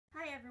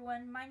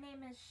everyone, my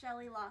name is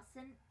Shelly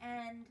Lawson,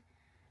 and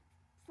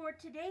for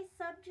today's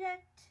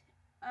subject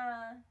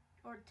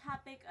or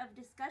topic of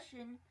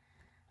discussion,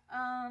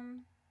 I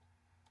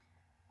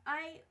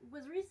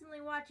was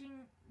recently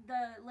watching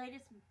the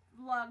latest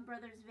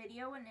Vlogbrothers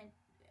video,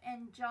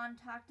 and John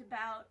talked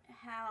about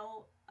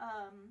how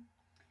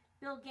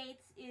Bill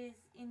Gates is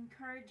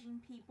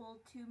encouraging people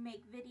to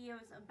make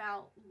videos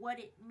about what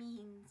it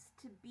means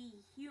to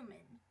be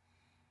human.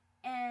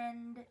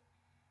 And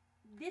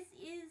this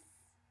is,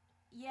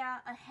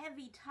 a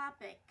heavy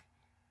topic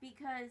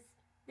because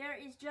there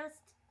is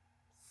just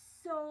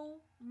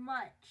so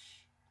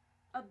much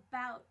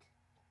about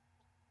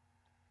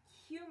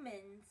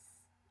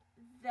humans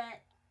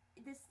that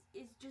this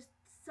is just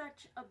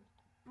such a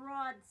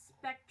broad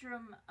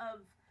spectrum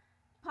of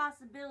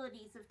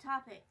possibilities of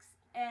topics.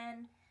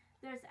 And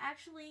there's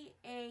actually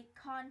a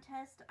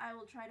contest. I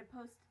will try to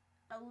post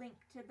a link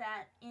to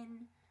that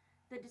in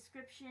the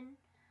description.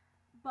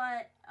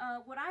 But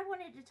what I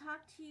wanted to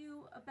talk to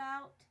you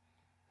about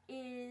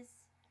is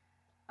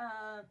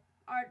are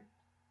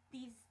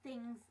these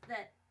things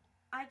that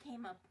I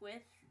came up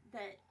with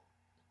that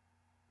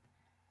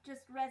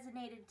just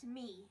resonated to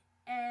me.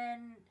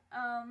 And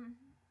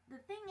the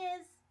thing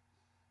is,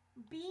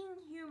 being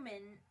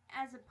human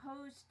as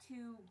opposed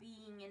to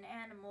being an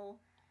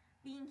animal,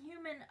 being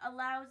human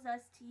allows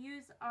us to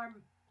use our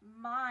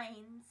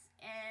minds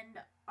and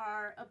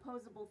our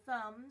opposable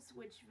thumbs,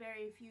 which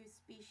very few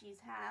species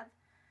have,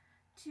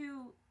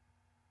 to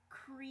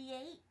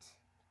create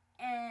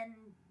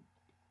and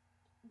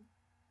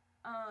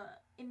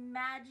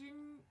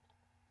imagine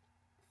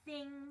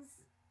things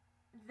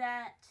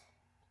that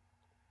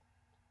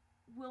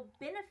will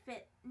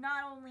benefit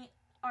not only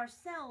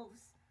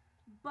ourselves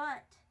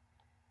but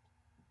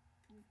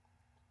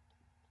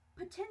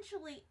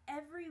potentially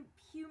every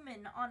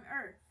human on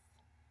Earth.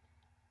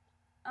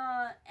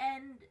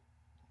 And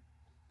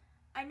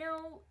I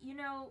know,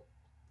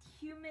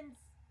 humans,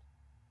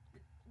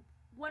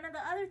 one of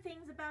the other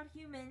things about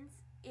humans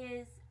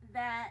is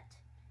that,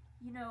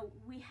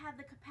 we have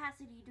the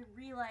capacity to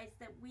realize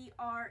that we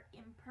are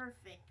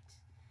imperfect.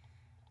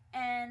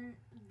 And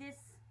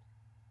this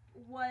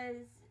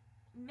was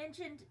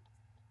mentioned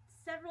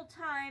several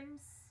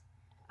times.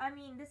 I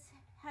mean, this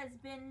has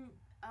been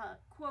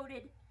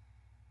quoted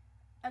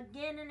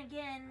again and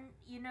again,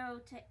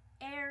 to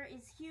err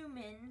is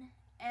human.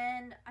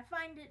 And I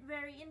find it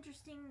very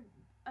interesting,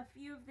 a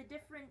few of the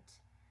different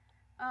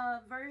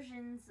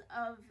versions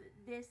of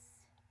this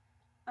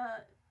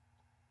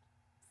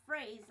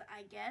phrase,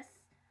 I guess.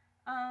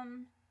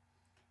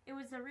 It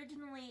was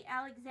originally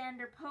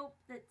Alexander Pope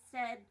that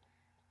said,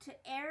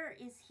 "To err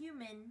is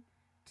human,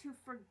 to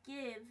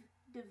forgive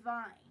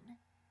divine."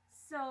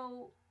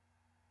 So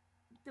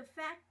the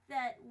fact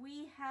that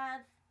we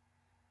have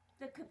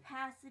the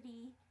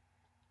capacity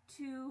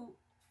to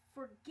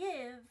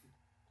forgive,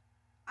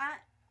 I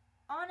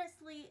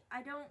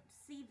don't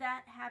see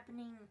that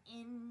happening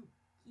in,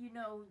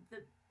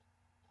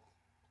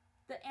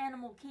 the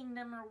animal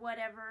kingdom or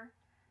whatever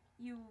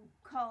you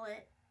call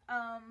it.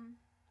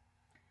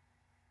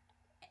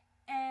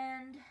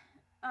 And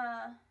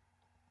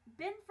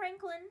Ben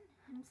Franklin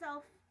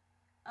himself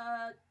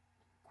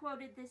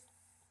quoted this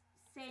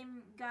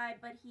same guy,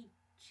 but he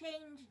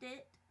changed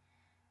it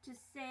to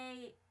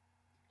say,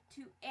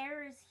 "To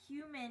err is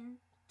human,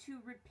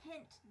 to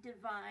repent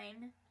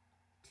divine,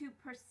 to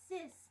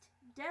persist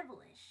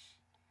devilish."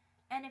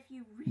 And if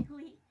you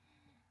really,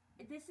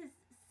 this is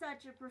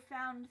such a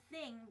profound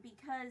thing,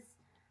 because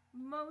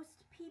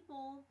most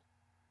people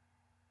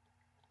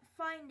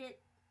find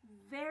it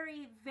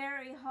very,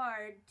 very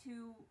hard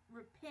to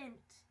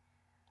repent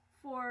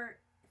for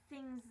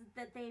things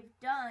that they've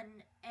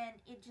done, and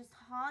it just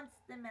haunts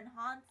them and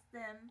haunts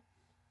them.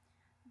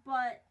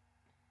 But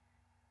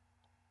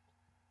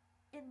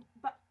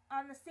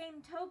on the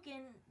same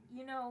token,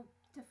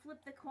 to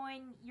flip the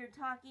coin, you're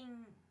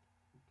talking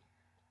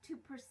to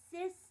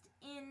persist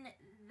in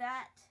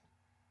that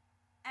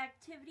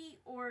activity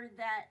or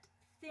that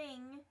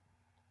thing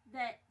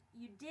that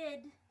you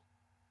did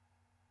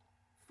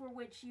for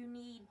which you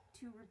need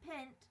to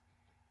repent.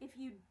 If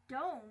you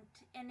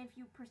don't, and if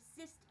you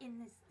persist in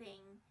this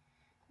thing,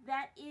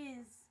 that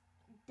is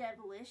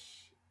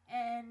devilish,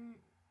 and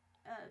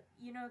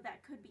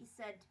that could be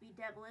said to be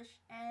devilish.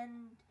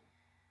 And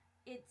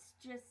it's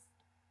just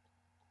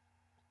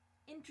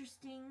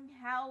interesting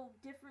how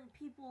different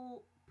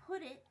people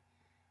put it,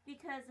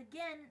 because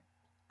again,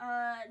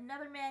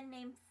 another man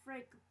named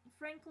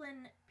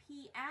Franklin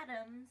P.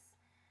 Adams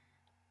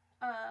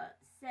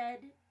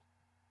said,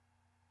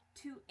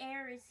 "To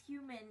err is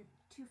human,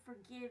 to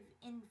forgive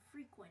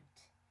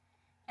infrequent."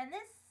 And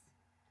this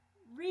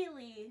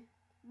really,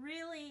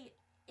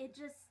 it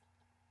just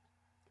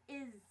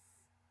is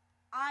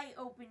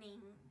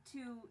eye-opening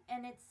to,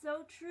 and it's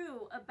so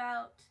true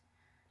about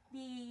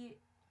the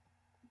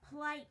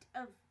plight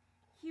of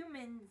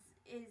humans,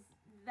 is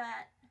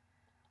that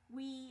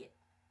we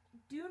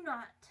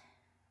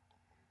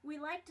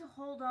like to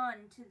hold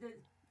on to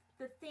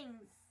the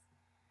things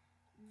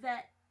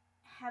that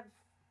have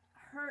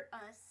hurt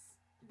us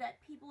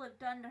that people have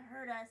done to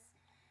hurt us.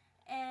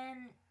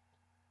 And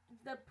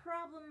the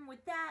problem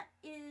with that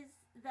is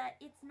that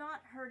it's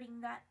not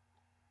hurting that.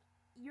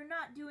 You're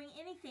not doing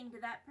anything to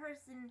that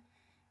person.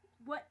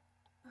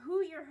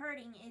 Who you're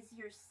hurting is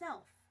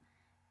yourself.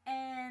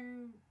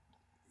 And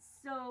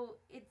so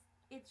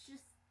it's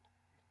just,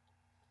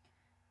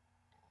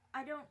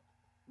 I don't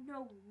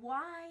know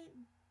why,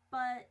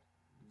 but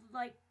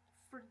like,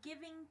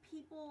 forgiving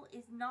people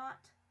is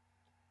not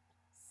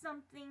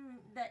something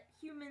that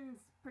humans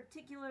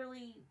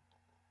particularly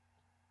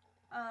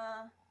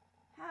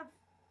have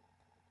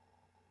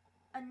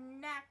a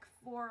knack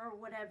for, or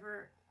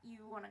whatever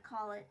you want to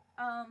call it.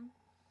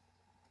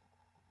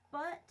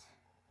 But,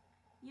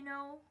 you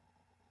know,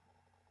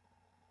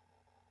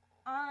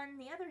 on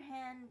the other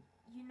hand,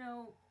 you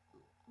know,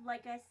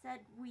 like I said,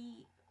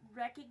 we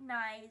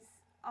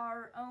recognize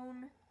our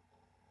own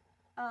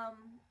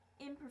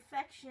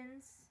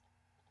imperfections,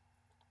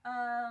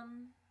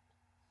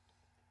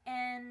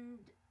 and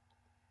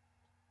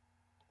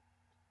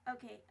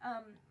okay,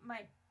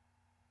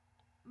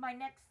 my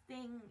next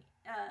thing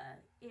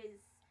is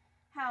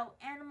how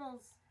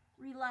animals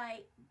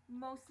rely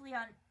mostly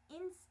on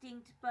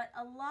instinct, but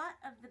a lot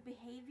of the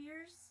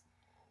behaviors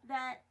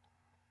that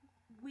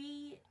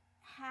we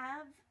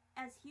have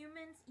as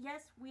humans,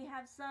 yes, we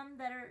have some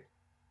that are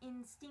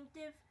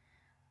instinctive,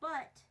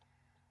 but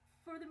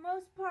for the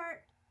most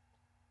part,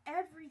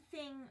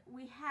 everything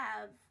we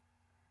have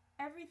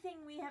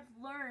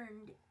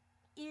learned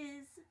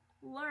is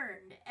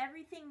learned.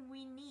 Everything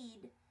we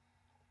need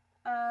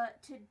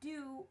to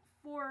do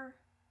for,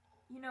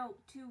 you know,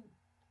 to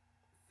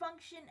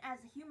function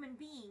as a human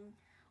being,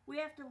 we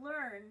have to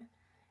learn.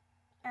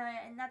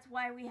 And that's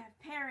why we have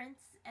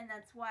parents, and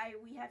that's why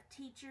we have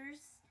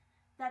teachers.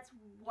 That's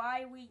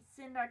why we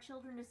send our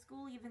children to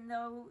school, even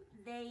though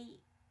they,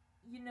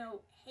 you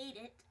know, hate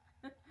it.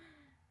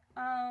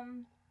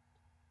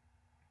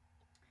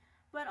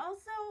 But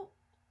also,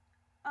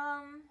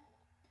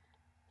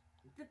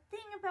 the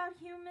thing about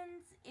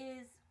humans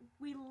is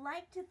we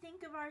like to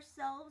think of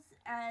ourselves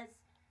as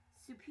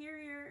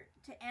superior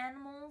to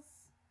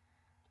animals,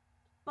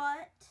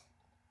 but,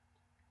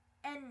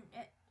 and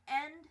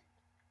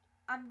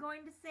I'm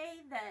going to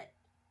say that,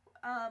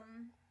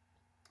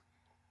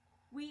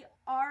 we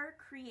are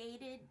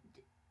created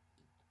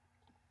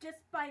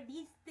just by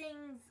these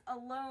things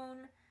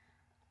alone.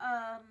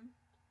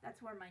 That's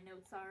where my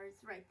notes are,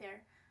 is right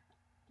there.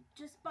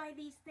 Just by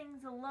these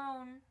things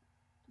alone,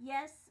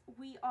 yes,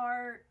 we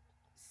are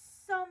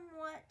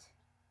somewhat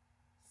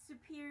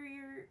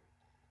superior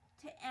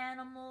to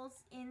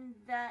animals in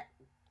that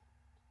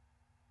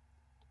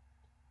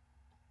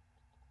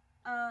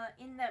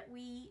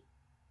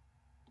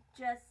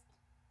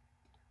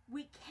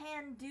we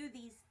can do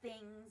these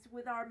things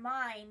with our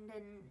mind,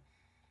 and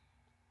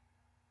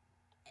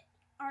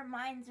our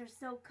minds are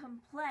so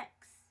complex.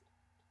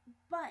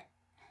 But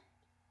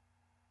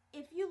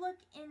if you look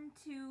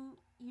into,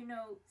 you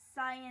know,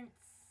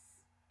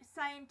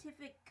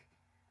 scientific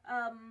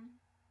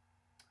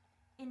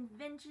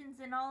inventions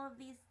and all of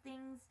these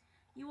things,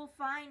 you will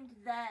find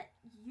that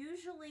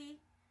usually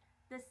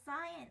the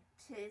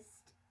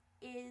scientist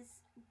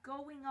is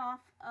going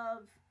off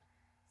of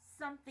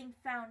something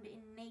found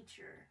in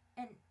nature.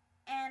 An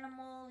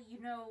animal, you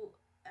know,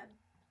 a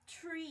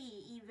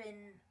tree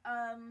even.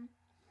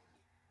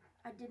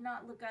 I did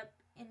not look up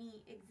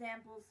any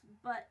examples,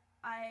 but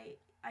I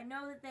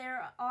know that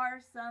there are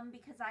some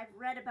because I've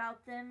read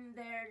about them.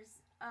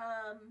 There's,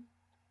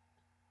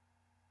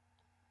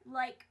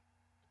 like,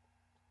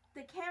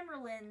 the camera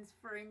lens,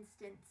 for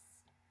instance,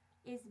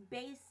 is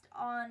based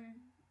on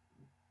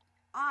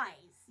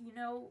eyes, you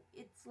know?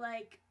 It's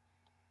like,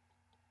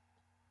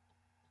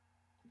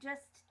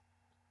 just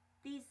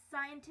these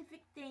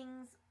scientific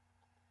things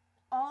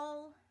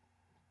all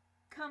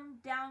come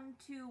down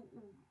to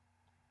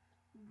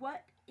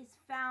what is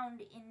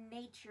found in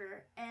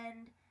nature,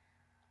 and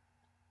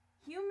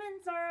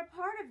humans are a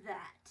part of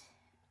that.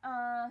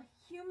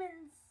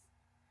 Humans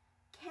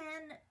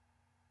can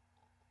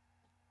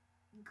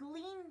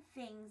glean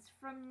things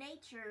from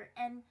nature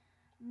and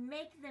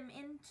make them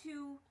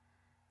into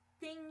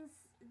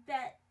things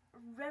that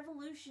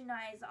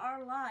revolutionize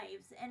our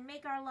lives and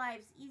make our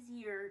lives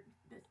easier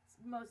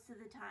most of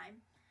the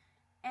time.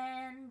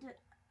 And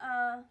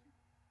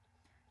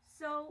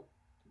so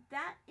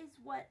that is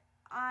what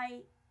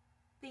I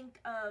think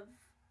of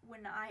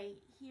when I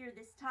hear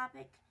this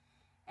topic.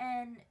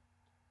 And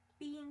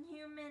being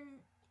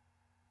human,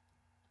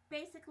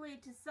 basically,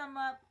 to sum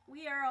up,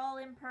 we are all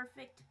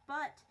imperfect,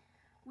 but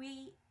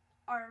we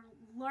are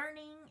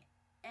learning,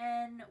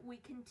 and we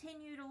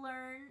continue to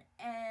learn,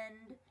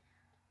 and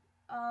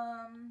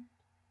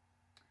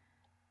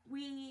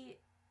we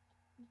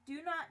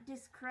do not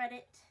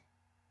discredit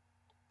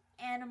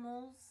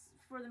animals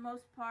for the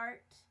most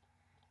part,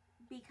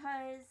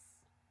 because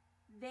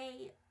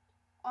they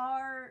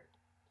are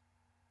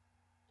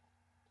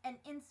an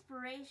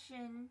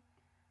inspiration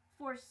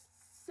for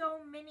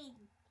so many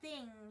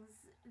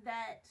things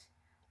that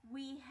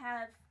we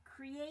have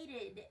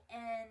created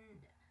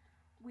and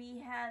we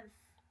have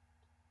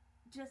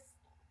just,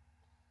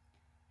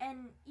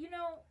 and you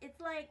know, it's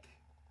like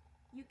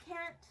you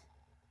can't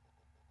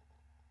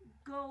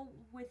go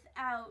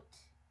without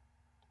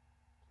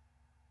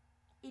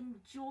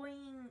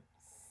enjoying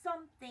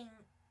something,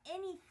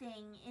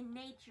 anything in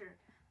nature.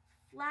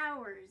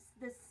 Flowers,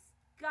 the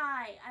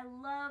sky.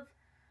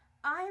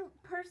 I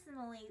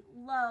personally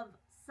love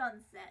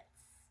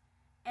sunsets.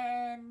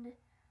 And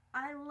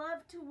I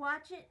love to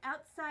watch it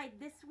outside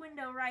this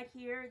window right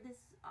here, this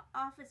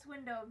office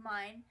window of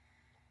mine,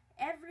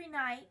 every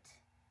night.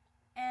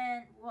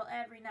 And, well,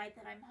 every night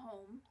that I'm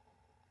home.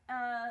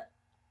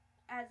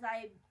 As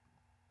I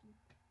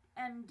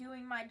am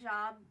doing my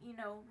job, you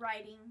know,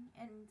 writing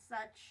and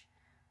such.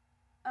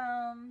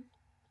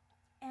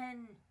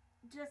 And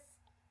just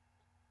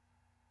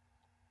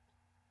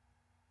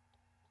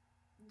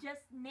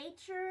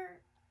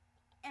nature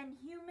and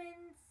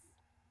humans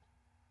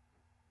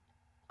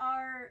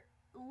are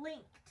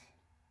linked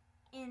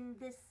in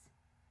this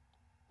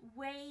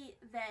way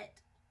that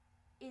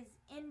is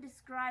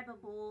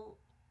indescribable.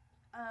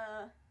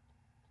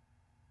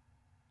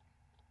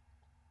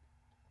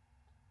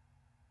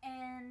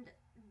 And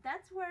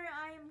that's where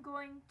I am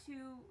going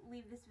to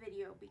leave this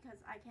video because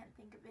I can't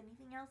think of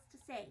anything else to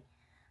say.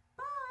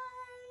 Bye!